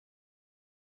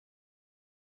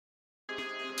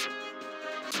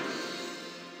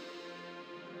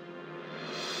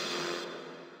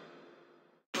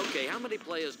how many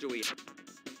players do we have?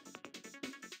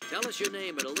 Tell us your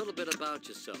name and a little bit about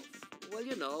yourself. Well,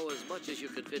 you know, as much as you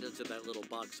can fit into that little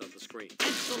box on the screen.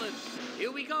 Excellent!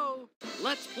 Here we go!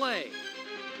 Let's play!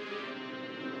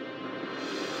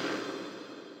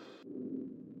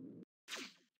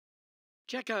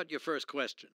 Check out your first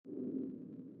question.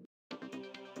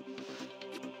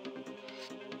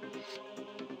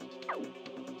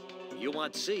 You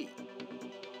want C.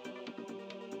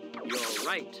 You're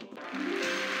right.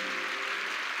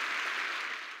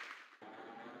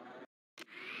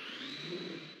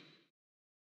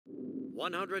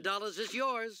 $100 is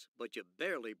yours, but you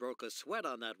barely broke a sweat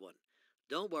on that one.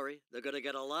 Don't worry, they're going to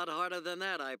get a lot harder than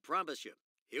that, I promise you.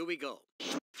 Here we go.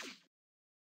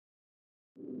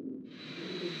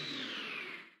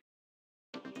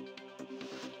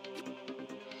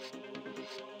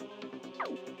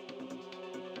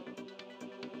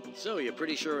 So, you're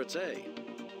pretty sure it's A.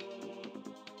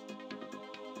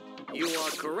 You are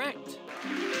correct.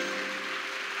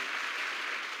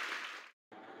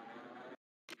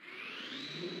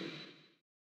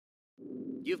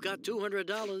 You've got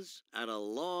 $200 and a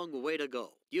long way to go.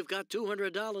 You've got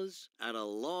 $200 and a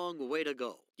long way to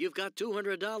go. You've got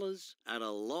 $200 and a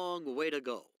long way to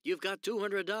go. You've got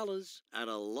 $200 and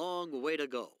a long way to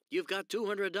go. You've got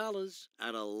 $200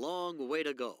 and a long way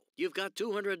to go. You've got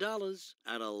 $200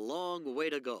 and a long way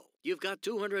to go. You've got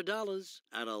 $200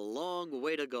 and a long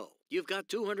way to go. You've got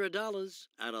 $200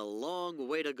 and a long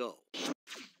way to go.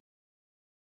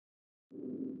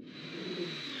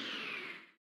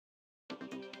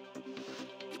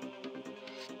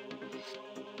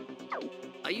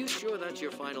 Are you sure that's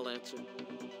your final answer?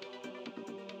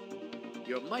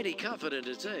 You're mighty confident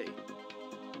it's A.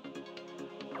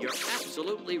 You're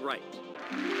absolutely right.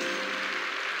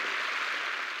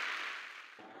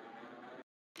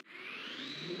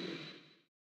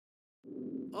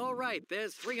 All right,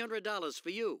 there's $300 for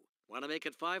you. Want to make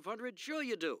it $500? Sure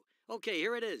you do. Okay,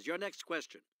 here it is, your next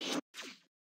question.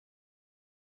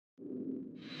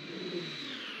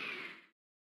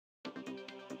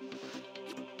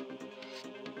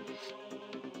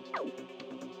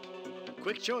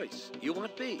 Quick choice. You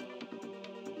want B.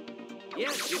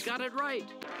 Yes, you got it right.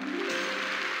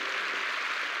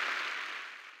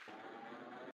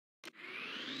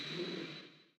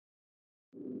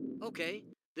 Okay,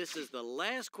 this is the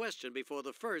last question before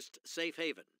the first safe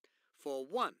haven. For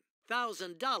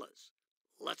 $1,000,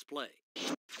 let's play.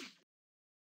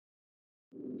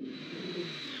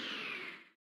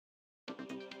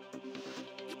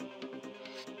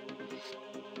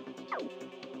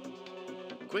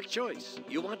 Quick choice.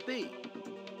 You want B.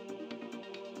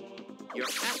 You're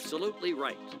absolutely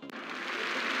right.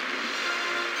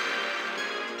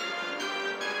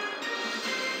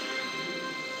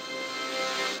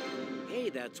 Hey,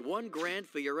 that's $1 grand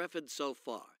for your efforts so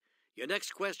far. Your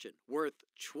next question, worth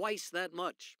twice that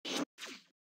much.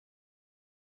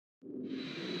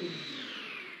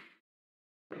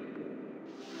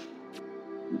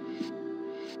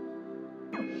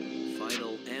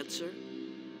 Final answer?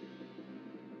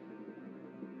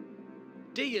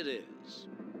 D it is.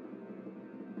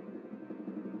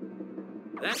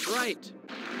 That's right.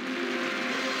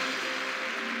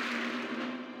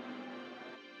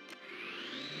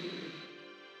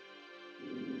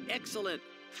 Excellent.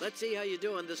 Let's see how you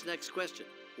do on this next question.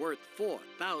 Worth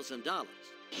 $4,000.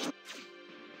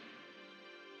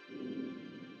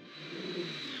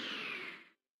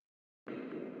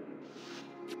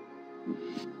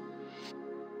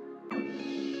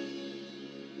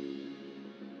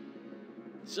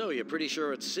 So, you're pretty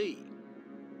sure it's C.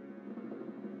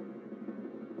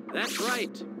 That's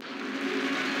right.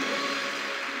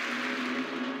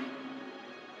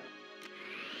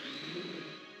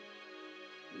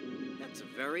 That's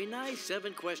very nice.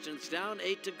 7 questions down,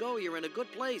 8 to go. You're in a good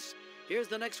place. Here's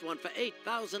the next one for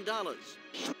 $8,000.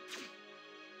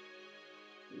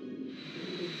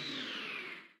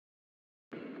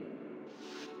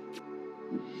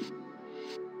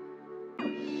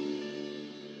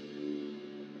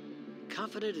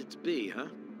 Confident it's B, huh?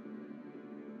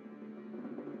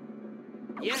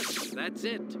 Yes, that's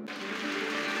it.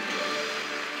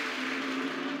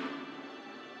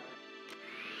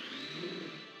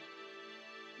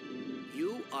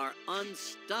 You are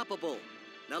unstoppable.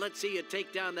 Now let's see you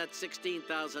take down that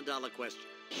 $16,000 question.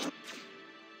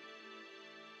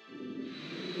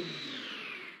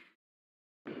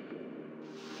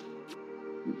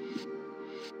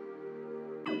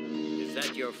 Is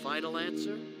that your final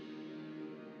answer?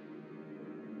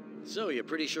 So, you're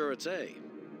pretty sure it's A.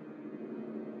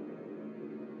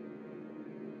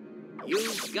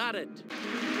 You got it.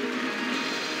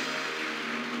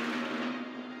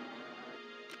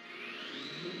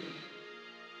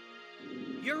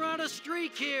 on a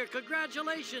streak here.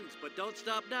 Congratulations. But don't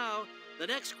stop now. The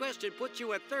next question puts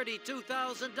you at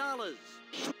 $32,000.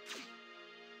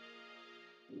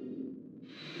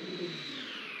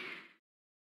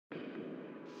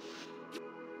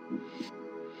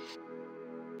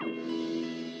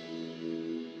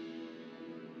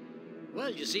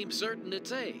 Well, you seem certain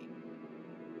it's A.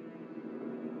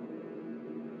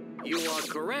 You are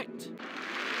correct.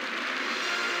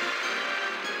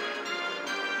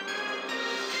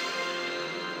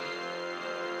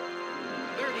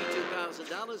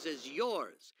 $32,000 is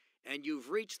yours, and you've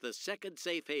reached the second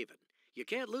safe haven. You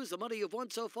can't lose the money you've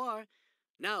won so far.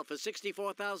 Now for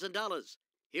 $64,000.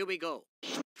 Here we go.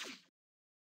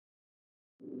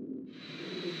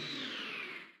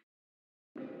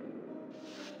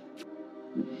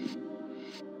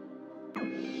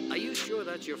 Are you sure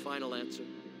that's your final answer?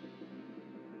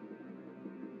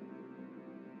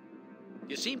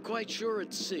 You seem quite sure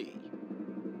it's C.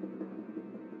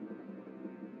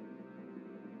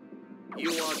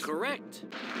 You are correct.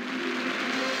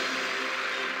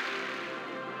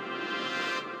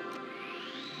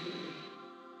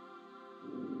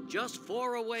 Just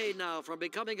 4 away now from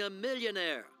becoming a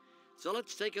millionaire. So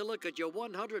let's take a look at your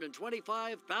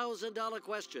 $125,000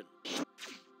 question.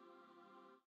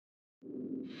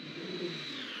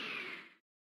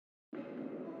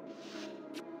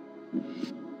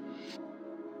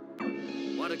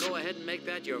 Want to go ahead and make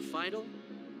that your final?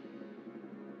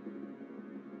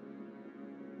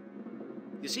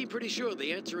 You seem pretty sure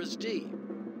the answer is D.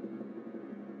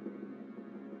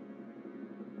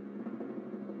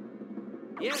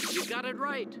 Yes, you got it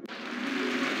right.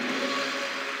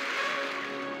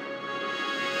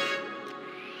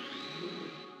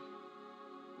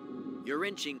 You're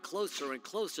inching closer and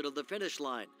closer to the finish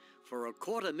line for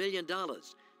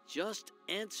 $250,000. Just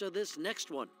answer this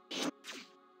next one.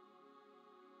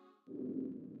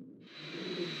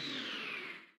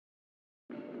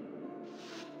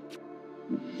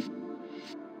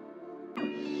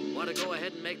 Want to go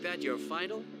ahead and make that your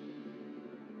final?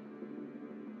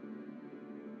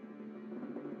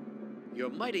 You're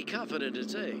mighty confident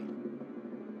it's A.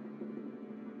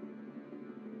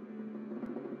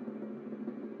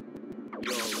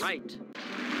 You're right.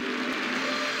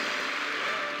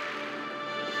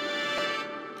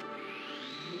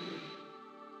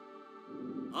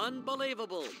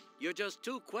 Unbelievable. You're just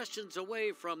 2 questions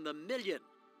away from the million.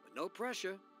 But no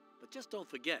pressure. But just don't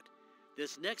forget,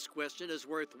 this next question is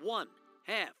worth $500,000.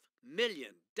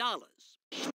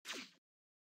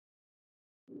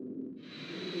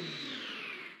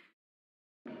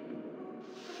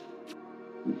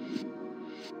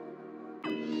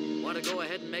 Want to go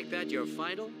ahead and make that your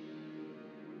final?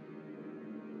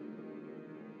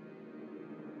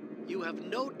 You have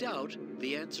no doubt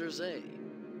the answer's A.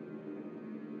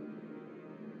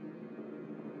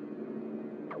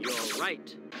 You're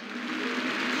right.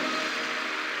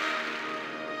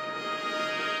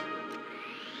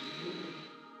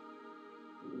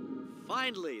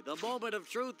 Finally, the moment of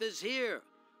truth is here.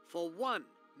 For $1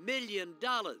 million.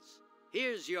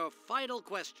 Here's your final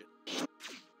question.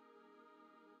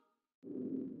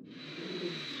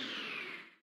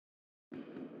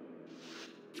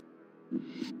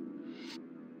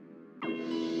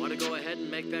 Want to go ahead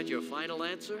and make that your final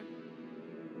answer?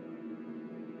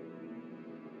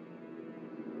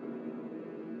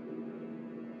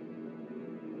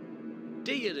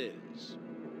 D it is.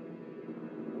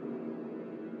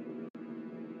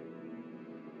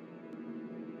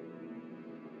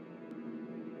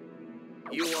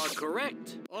 You are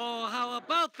correct. Oh, how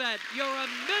about that? You're a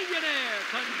millionaire.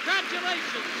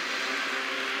 Congratulations.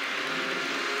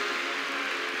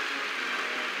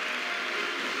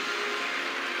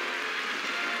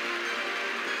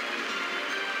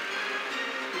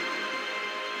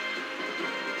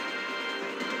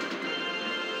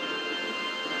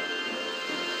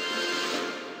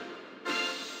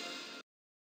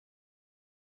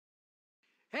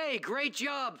 Hey, great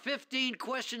job. 15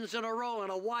 questions in a row on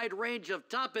a wide range of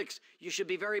topics. You should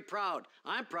be very proud.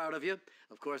 I'm proud of you.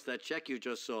 Of course, that check you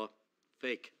just saw,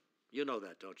 fake. You know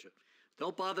that, don't you?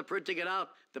 Don't bother printing it out.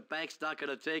 The bank's not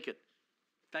going to take it.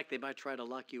 In fact, they might try to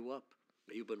lock you up.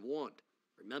 But you've been warned.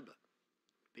 Remember,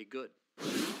 be good.